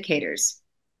those indicators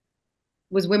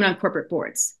was women on corporate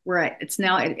boards, where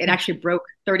it actually broke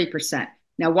 30%.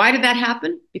 Now, why did that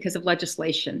happen? Because of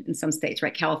legislation in some states,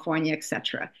 right? California, et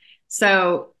cetera.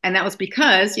 So, and that was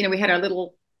because, we had our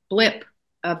little blip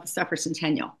of the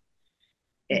Semiquincentennial.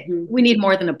 We need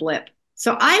more than a blip.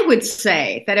 So I would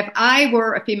say that if I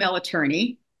were a female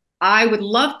attorney, I would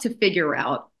love to figure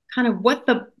out kind of what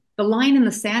the line in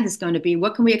the sand is going to be.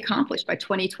 What can we accomplish by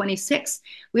 2026?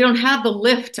 We don't have the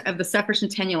lift of the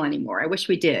Semiquincentennial anymore. I wish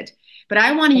we did. But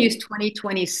I want to use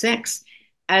 2026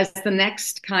 as the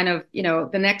next kind of,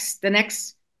 the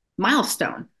next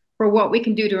milestone for what we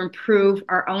can do to improve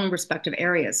our own respective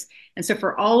areas. And so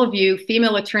for all of you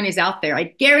female attorneys out there, I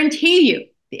guarantee you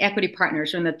the equity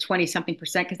partners are in the 20-something%,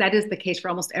 because that is the case for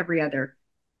almost every other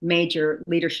major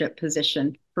leadership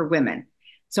position for women.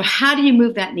 So how do you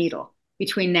move that needle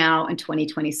between now and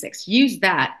 2026? Use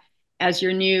that as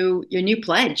your new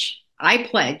pledge. I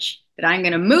pledge that I'm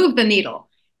going to move the needle.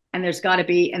 And there's got to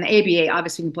be, and the ABA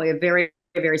obviously can play a very,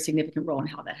 very significant role in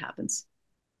how that happens.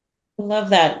 I love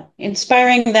that.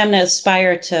 Inspiring them to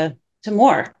aspire to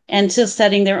more and to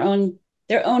setting their own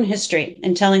history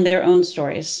and telling their own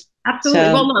stories.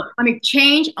 Absolutely. Well, So, look, I mean,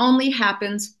 change only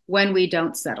happens when we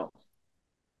don't settle.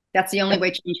 That's the only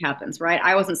way change happens, right?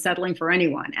 I wasn't settling for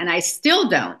anyone, and I still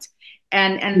don't.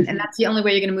 And that's the only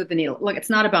way you're going to move the needle. Look, it's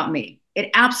not about me. It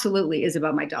absolutely is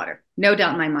about my daughter, no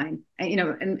doubt in my mind.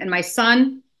 And, and my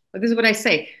son. This is what I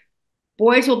say: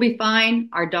 boys will be fine.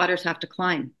 Our daughters have to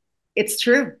climb. It's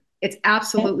true. It's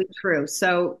absolutely true.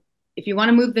 So if you want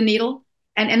to move the needle,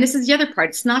 and this is the other part,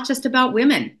 it's not just about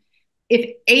women.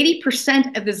 If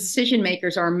 80% of the decision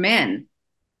makers are men,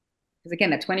 because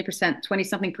again, that 20%, 20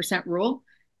 something percent rule,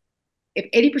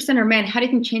 if 80% are men, how do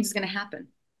you think change is going to happen?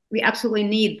 We absolutely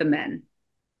need the men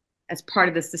as part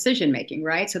of this decision making,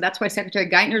 right? So that's why Secretary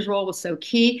Geithner's role was so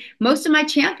key. Most of my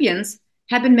champions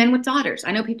have been men with daughters.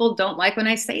 I know people don't like when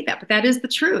I say that, but that is the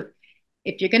truth.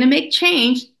 If you're going to make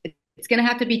change, it's going to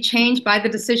have to be changed by the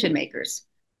decision makers.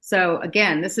 So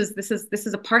again, this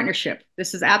is a partnership.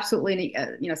 This is absolutely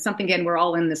something. Again, we're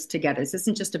all in this together. This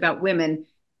isn't just about women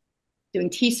doing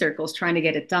tea circles trying to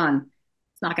get it done.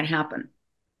 It's not going to happen.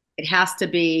 It has to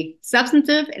be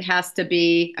substantive. It has to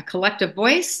be a collective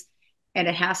voice, and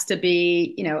it has to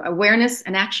be, awareness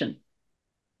and action.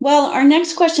 well, our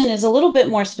next question is a little bit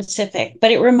more specific,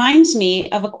 but it reminds me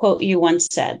of a quote you once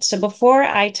said. So before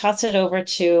I toss it over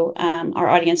to our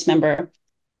audience member,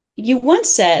 you once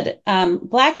said,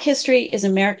 Black history is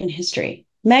American history,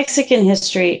 Mexican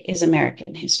history is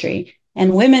American history,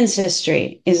 and women's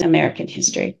history is American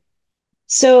history.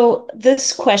 So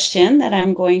this question that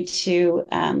I'm going to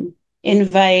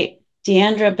invite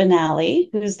Deandra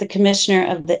Benally, who's the commissioner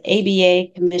of the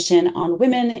ABA Commission on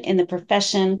Women in the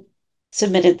Profession,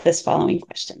 submitted this following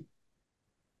question.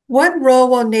 What role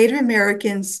will Native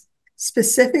Americans,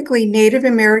 specifically Native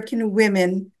American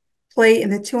women, play in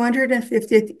the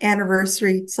 250th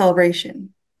anniversary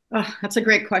celebration? Oh, that's a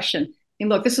great question. And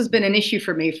look, this has been an issue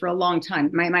for me for a long time.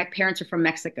 My parents are from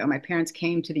Mexico. My parents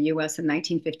came to the US in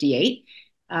 1958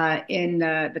 in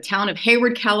the town of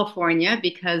Hayward, California,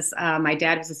 because my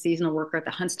dad was a seasonal worker at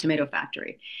the Hunt's Tomato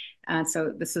Factory.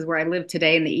 So this is where I live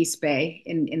today in the East Bay,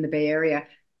 in the Bay Area.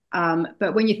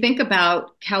 But when you think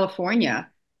about California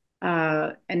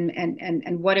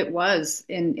and what it was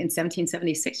in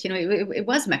 1776, it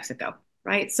was Mexico,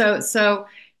 right? So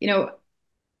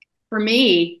for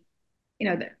me,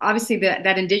 obviously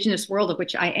that indigenous world of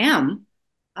which I am,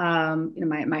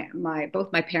 my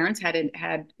both my parents had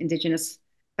indigenous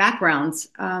backgrounds.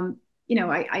 I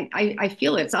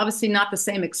feel it. It's obviously not the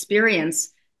same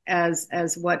experience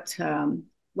as what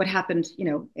happened,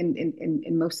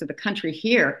 in most of the country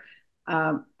here.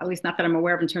 At least not that I'm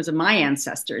aware of in terms of my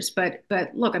ancestors. But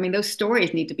look, I mean, those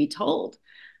stories need to be told.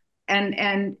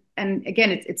 And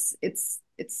again, it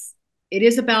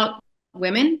is about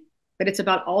women, but it's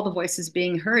about all the voices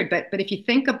being heard. But if you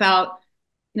think about,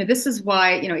 this is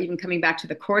why, even coming back to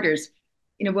the quarters,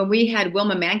 when we had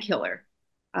Wilma Mankiller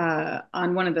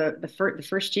on one of the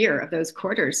first year of those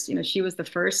quarters, she was the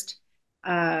first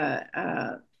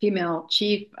female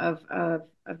chief of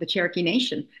the Cherokee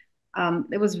Nation.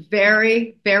 It was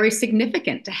very, very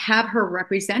significant to have her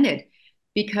represented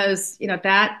because,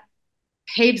 that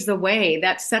paves the way,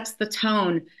 that sets the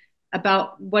tone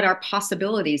about what our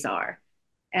possibilities are.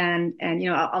 And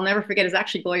I'll never forget, it's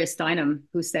actually Gloria Steinem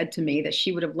who said to me that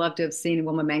she would have loved to have seen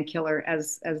Wilma Mankiller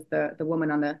as the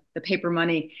woman on the paper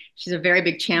money. She's a very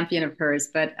big champion of hers,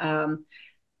 but that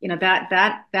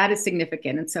is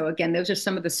significant. And so again, those are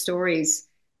some of the stories.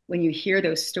 When you hear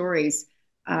those stories,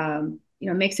 it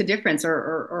makes a difference.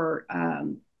 Or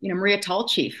Maria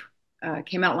Tallchief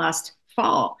came out last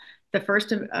fall, the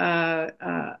first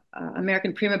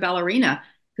American prima ballerina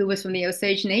who was from the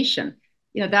Osage Nation.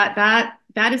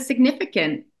 That is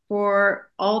significant for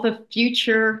all the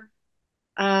future,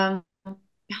 everyone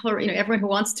who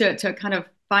wants to kind of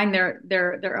find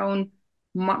their own,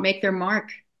 make their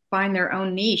mark, find their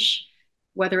own niche,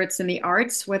 whether it's in the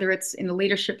arts, whether it's in a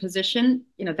leadership position,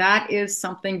 that is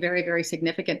something very, very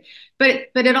significant. But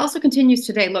it also continues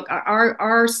today. Look,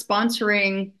 our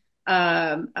sponsoring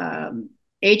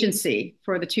agency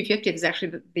for the 250th is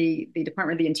actually the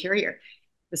Department of the Interior.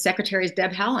 The secretary is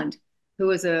Deb Haaland, who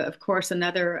is of course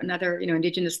another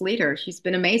indigenous leader. She's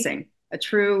been amazing, a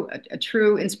true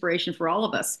inspiration for all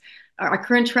of us. Our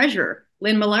current treasurer,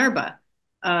 Lynn Malerba,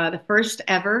 the first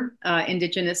ever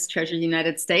indigenous treasurer of the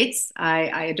United States.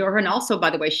 I adore her, and also, by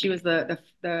the way, she was the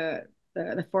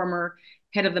former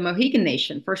head of the Mohegan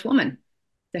Nation, first woman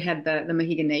to head the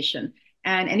Mohegan Nation.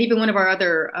 And even one of our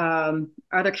other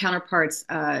counterparts,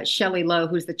 Shelley Lowe,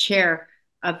 who's the chair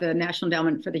of the National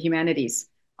Endowment for the Humanities,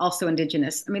 also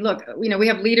Indigenous. I mean, look, we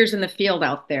have leaders in the field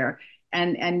out there,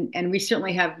 and we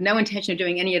certainly have no intention of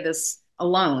doing any of this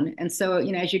alone. And so,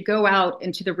 as you go out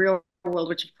into the real world,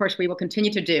 which of course we will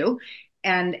continue to do,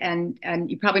 and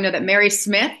you probably know that Mary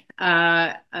Smith,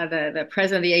 the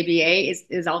president of the ABA,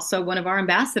 is also one of our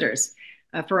ambassadors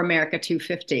for America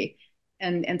 250.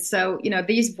 And so,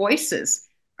 these voices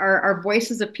are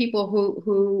voices of people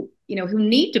who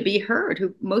need to be heard,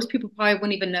 who most people probably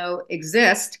wouldn't even know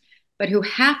exist, but who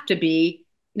have to be.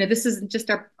 This isn't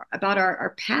just about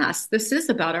our past. This is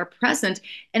about our present.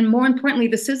 And more importantly,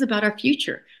 this is about our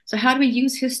future. So how do we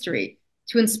use history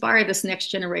to inspire this next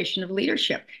generation of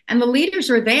leadership? And the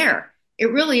leaders are there.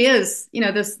 It really is,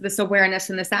 this awareness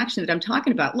and this action that I'm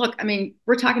talking about. Look, I mean,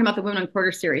 we're talking about the Women on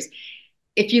Quarters series.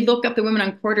 If you look up the Women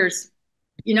on Quarters,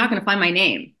 you're not going to find my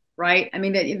name, right? I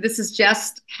mean, this is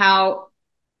just how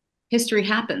history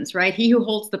happens, right? He who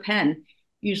holds the pen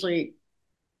usually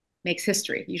makes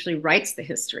history, usually writes the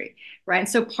history, right? And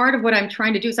so part of what I'm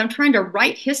trying to do is I'm trying to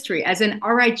write history, as in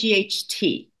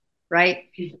RIGHT, right?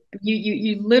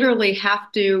 You literally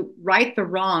have to right the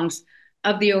wrongs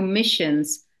of the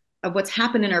omissions of what's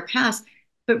happened in our past,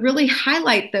 but really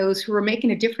highlight those who are making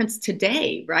a difference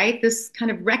today, right? This kind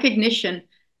of recognition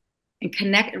and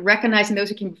recognizing those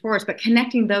who came before us, but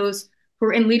connecting those who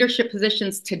are in leadership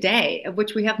positions today, of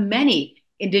which we have many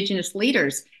Indigenous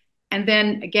leaders. And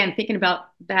then again, thinking about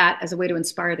that as a way to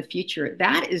inspire the future.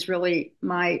 That is really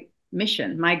my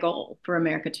mission, my goal for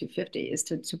America 250, is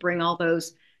to bring all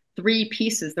those three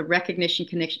pieces, the recognition,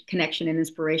 connection, and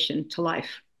inspiration, to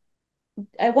life.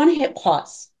 I want to hit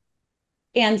pause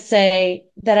and say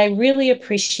that I really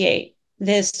appreciate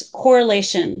this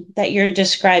correlation that you're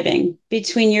describing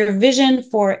between your vision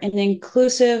for an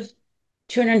inclusive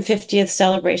 250th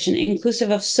celebration, inclusive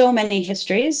of so many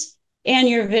histories, and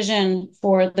your vision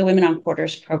for the Women on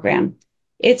Quarters program.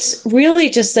 It's really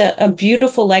just a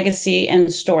beautiful legacy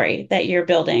and story that you're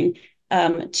building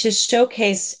to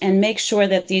showcase and make sure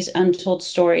that these untold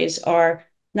stories are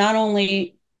not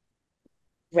only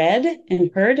read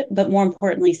and heard, but more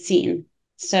importantly, seen.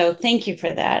 So thank you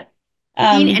for that.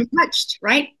 Seen and touched,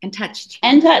 right? And touched.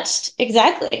 And touched.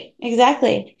 Exactly.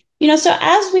 Exactly. So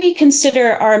as we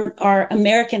consider our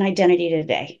American identity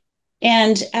today,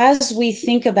 and as we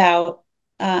think about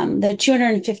the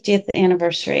 250th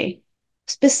anniversary,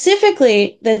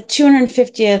 specifically the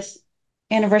 250th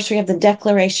anniversary of the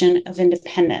Declaration of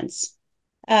Independence,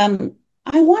 I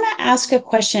want to ask a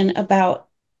question about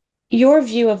your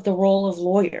view of the role of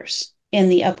lawyers in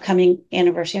the upcoming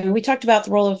anniversary. I mean, we talked about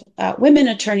the role of women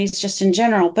attorneys just in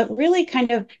general, but really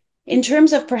kind of in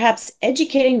terms of perhaps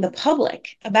educating the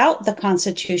public about the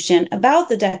Constitution, about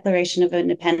the Declaration of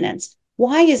Independence.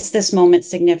 Why is this moment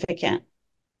significant?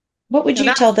 What would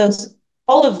you tell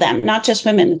all of them, not just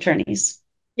women attorneys?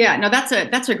 Yeah, no,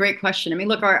 that's a great question. I mean,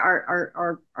 look,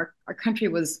 our country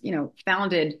was,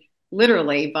 founded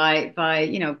literally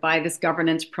by this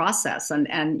governance process.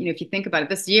 And if you think about it,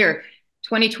 this year,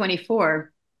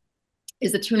 2024,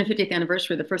 is the 250th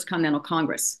anniversary of the First Continental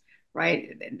Congress, right?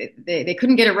 They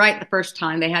couldn't get it right the first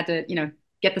time. They had to,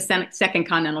 get the Second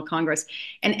Continental Congress.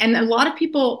 And a lot of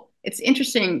people, it's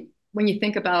interesting when you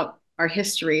think about our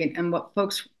history and what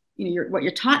folks, what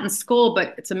you're taught in school,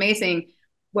 but it's amazing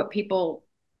what people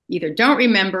either don't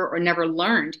remember or never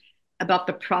learned about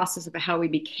the process of how we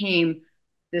became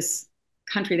this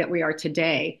country that we are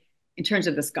today in terms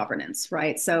of this governance,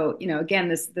 right? So, again,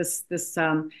 this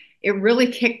it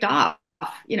really kicked off.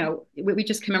 We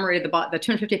just commemorated the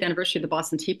 250th anniversary of the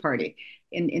Boston Tea Party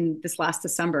in this last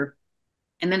December,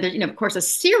 and then there's, of course, a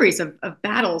series of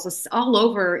battles all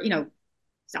over,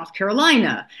 South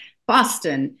Carolina,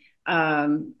 Boston,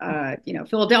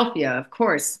 Philadelphia, of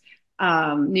course,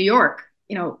 New York,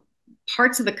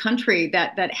 parts of the country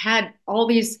that had all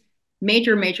these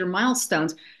major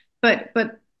milestones, but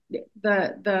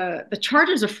the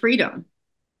charters of freedom.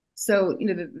 So,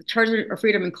 the charters of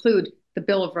freedom include the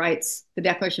Bill of Rights, the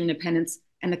Declaration of Independence,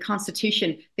 and the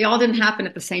Constitution. They all didn't happen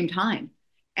at the same time.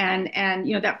 And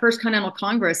that First Continental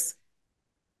Congress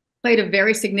played a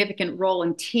very significant role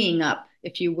in teeing up,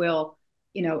 if you will,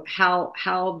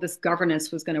 how this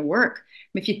governance was going to work.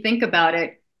 If you think about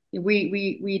it,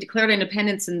 we declared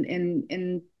independence in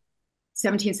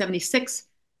 1776,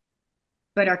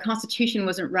 but our Constitution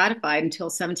wasn't ratified until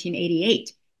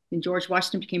 1788. And George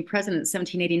Washington became president in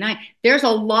 1789. There's a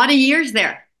lot of years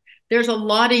there. There's a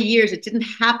lot of years. It didn't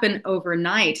happen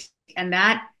overnight. And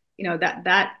that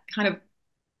kind of,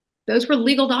 those were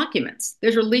legal documents.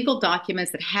 Those were legal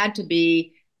documents that had to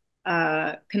be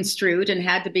construed and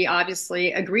had to be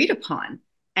obviously agreed upon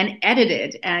and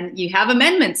edited. And you have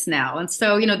amendments now. And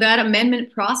so, that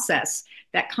amendment process,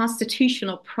 that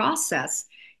constitutional process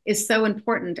is so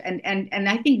important. And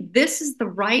I think this is the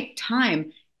right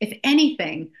time, if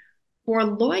anything, for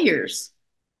lawyers,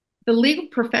 the legal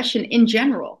profession in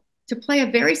general, to play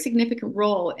a very significant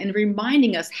role in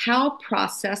reminding us how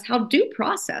due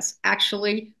process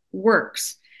actually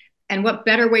works. And what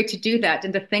better way to do that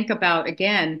than to think about,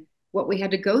 again, what we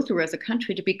had to go through as a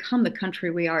country to become the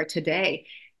country we are today.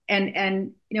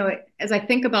 And as I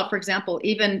think about, for example,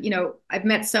 even, I've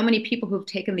met so many people who've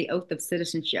taken the oath of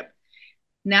citizenship.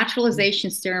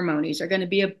 Naturalization ceremonies are going to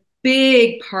be a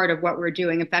big part of what we're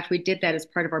doing. In fact, we did that as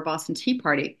part of our Boston Tea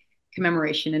Party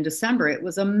commemoration in December. It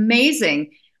was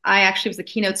amazing. I actually was the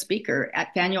keynote speaker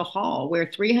at Faneuil Hall, where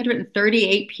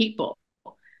 338 people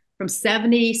from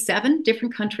 77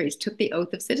 different countries took the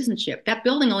oath of citizenship. That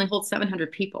building only holds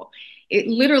 700 people. It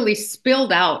literally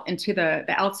spilled out into the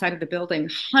outside of the building,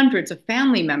 hundreds of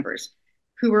family members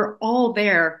who were all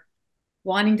there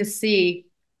wanting to see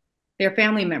their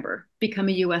family member become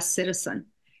a US citizen.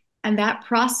 And that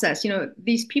process,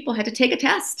 these people had to take a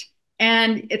test.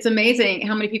 And it's amazing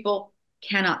how many people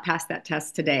cannot pass that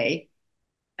test today,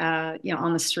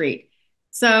 on the street.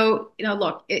 So,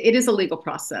 look, it is a legal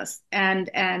process, and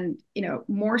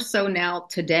more so now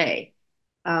today,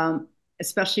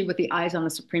 especially with the eyes on the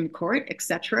Supreme Court, et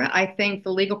cetera. I think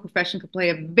the legal profession could play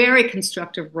a very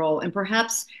constructive role in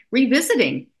perhaps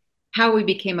revisiting how we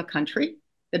became a country,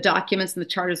 the documents and the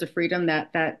charters of freedom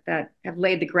that have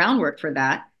laid the groundwork for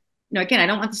that. Again, I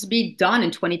don't want this to be done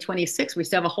in 2026. We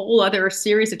still have a whole other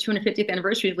series of 250th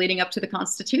anniversaries leading up to the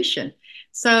Constitution.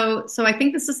 So I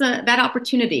think this is that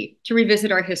opportunity to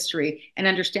revisit our history and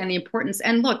understand the importance.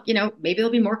 And look, maybe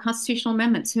there'll be more constitutional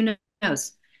amendments. Who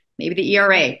knows? Maybe the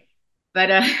ERA.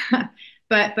 But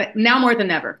but now more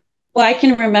than ever. Well, I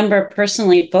can remember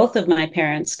personally both of my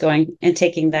parents going and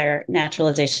taking their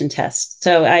naturalization test.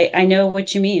 So I know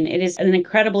what you mean. It is an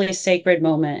incredibly sacred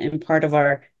moment and part of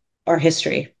our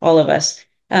history, all of us.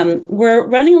 We're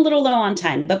running a little low on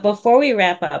time, but before we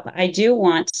wrap up, I do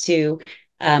want to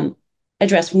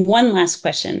address one last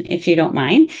question, if you don't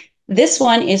mind. This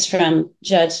one is from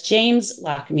Judge James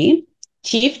Lockamy,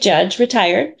 Chief Judge,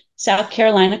 retired, South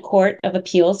Carolina Court of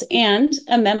Appeals, and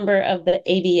a member of the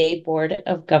ABA Board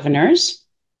of Governors.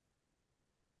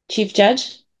 Chief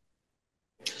Judge?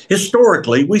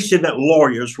 Historically, we see that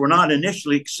lawyers were not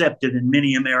initially accepted in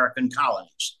many American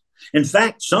colonies. In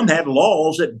fact, some had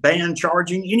laws that banned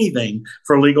charging anything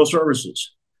for legal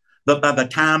services. But by the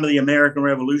time of the American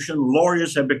Revolution,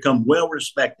 lawyers have become well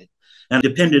respected and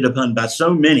depended upon by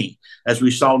so many as we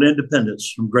sought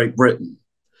independence from Great Britain.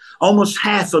 Almost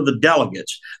half of the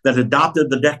delegates that adopted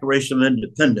the Declaration of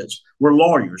Independence were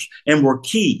lawyers and were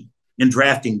key in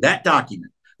drafting that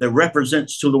document that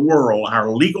represents to the world our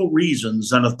legal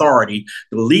reasons and authority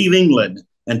to leave England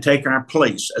and take our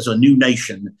place as a new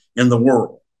nation in the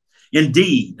world.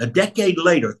 Indeed, a decade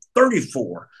later,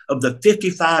 34 of the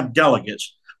 55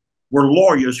 delegates were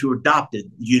lawyers who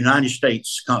adopted the United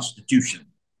States Constitution.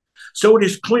 So it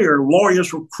is clear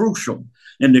lawyers were crucial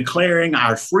in declaring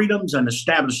our freedoms and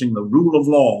establishing the rule of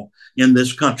law in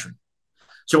this country.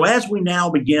 So as we now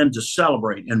begin to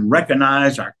celebrate and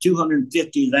recognize our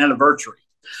 250th anniversary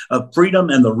of freedom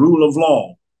and the rule of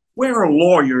law, where are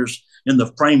lawyers in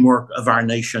the framework of our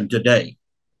nation today?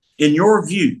 In your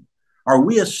view, are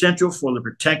we essential for the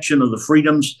protection of the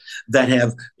freedoms that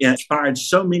have inspired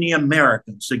so many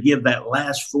Americans to give that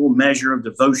last full measure of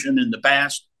devotion in the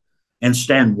past and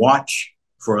stand watch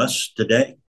for us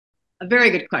today? A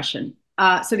very good question.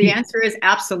 So the answer is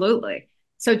absolutely.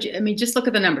 So, just look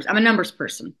at the numbers. I'm a numbers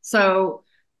person. So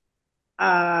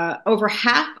over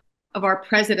half of our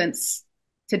presidents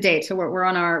to date, so we're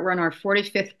on our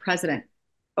 45th president,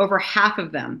 over half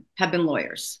of them have been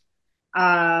lawyers.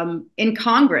 In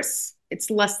Congress, it's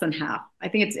less than half. I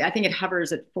think it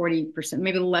hovers at 40%,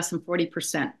 maybe less than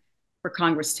 40% for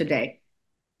Congress today.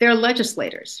 They're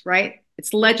legislators, right?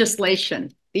 It's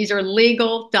legislation. These are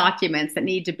legal documents that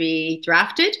need to be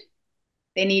drafted.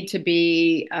 They need to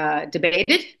be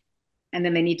debated, and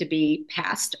then they need to be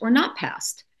passed or not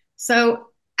passed. So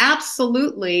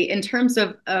absolutely, in terms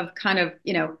of kind of,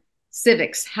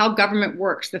 civics, how government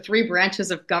works, the three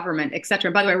branches of government, et cetera.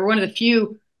 By the way, we're one of the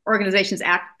few organizations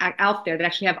out there that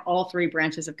actually have all three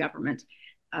branches of government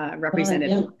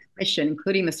represented,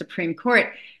 including the Supreme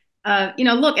Court.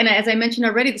 Look, and as I mentioned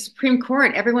already, the Supreme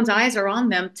Court, everyone's eyes are on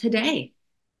them today.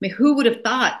 I mean, who would have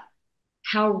thought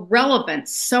how relevant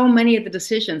so many of the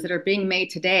decisions that are being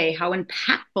made today, how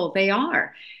impactful they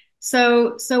are?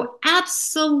 So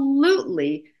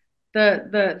absolutely,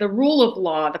 the rule of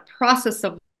law, the process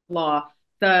of law,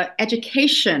 the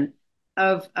education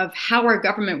of how our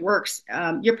government works.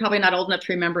 You're probably not old enough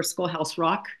to remember Schoolhouse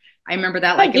Rock. I remember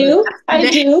that like it was yesterday.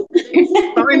 I do.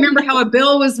 But remember how a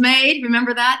bill was made?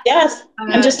 Remember that? Yes.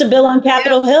 I'm just a bill on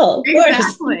Capitol Hill.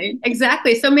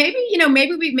 Exactly. So maybe,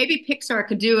 maybe Pixar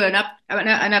could do an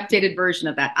updated version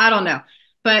of that. I don't know.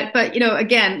 But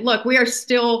again, look, we are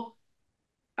still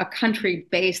a country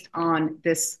based on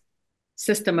this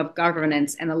system of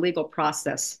governance and a legal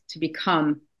process to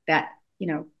become that,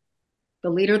 the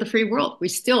leader of the free world. We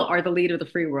still are the leader of the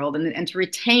free world. And to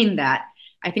retain that,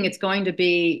 I think it's going to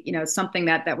be, something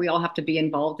that we all have to be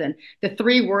involved in. The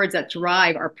three words that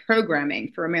drive our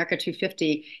programming for America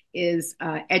 250 is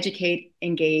educate,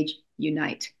 engage,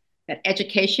 unite. That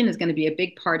education is going to be a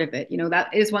big part of it.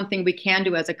 That is one thing we can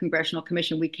do as a congressional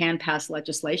commission. We can pass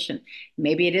legislation.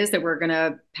 Maybe it is that we're going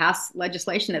to pass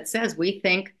legislation that says we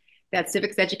think that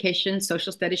civics education,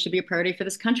 social studies should be a priority for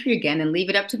this country again, and leave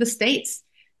it up to the states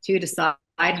to decide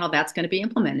how that's going to be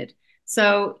implemented.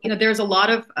 So, there's a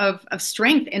lot of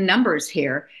strength in numbers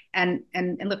here. And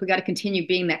look, we got to continue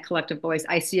being that collective voice.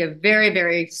 I see a very,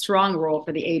 very strong role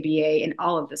for the ABA in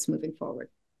all of this moving forward.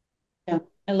 Yeah,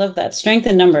 I love that. Strength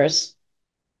in numbers,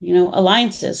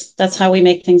 alliances. That's how we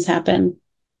make things happen.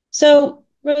 So,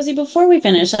 Rosie, before we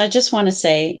finish, I just want to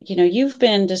say, you've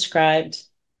been described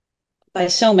by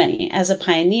so many as a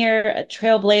pioneer, a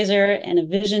trailblazer, and a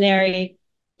visionary.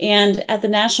 And at the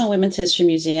National Women's History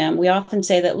Museum, we often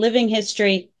say that living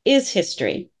history is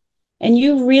history. And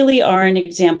you really are an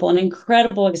example, an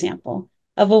incredible example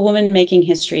of a woman making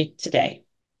history today.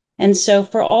 And so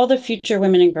for all the future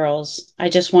women and girls, I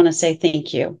just want to say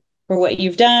thank you for what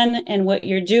you've done and what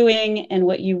you're doing and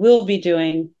what you will be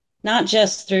doing, not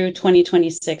just through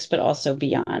 2026, but also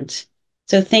beyond.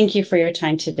 So thank you for your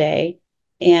time today.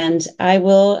 And I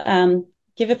will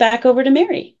give it back over to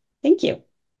Mary. Thank you.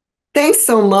 Thanks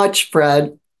so much,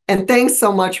 Fred. And thanks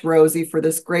so much, Rosie, for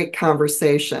this great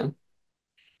conversation.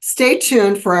 Stay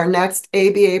tuned for our next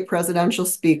ABA Presidential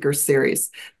Speaker Series.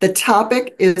 The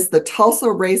topic is the Tulsa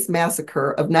Race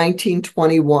Massacre of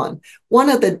 1921, one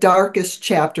of the darkest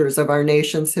chapters of our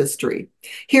nation's history.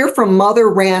 Hear from Mother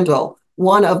Randall,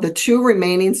 one of the two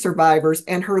remaining survivors,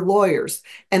 and her lawyers,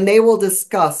 and they will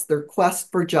discuss their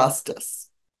quest for justice.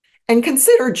 And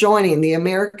consider joining the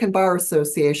American Bar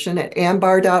Association at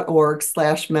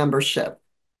ambar.org/membership.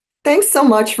 Thanks so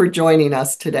much for joining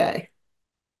us today.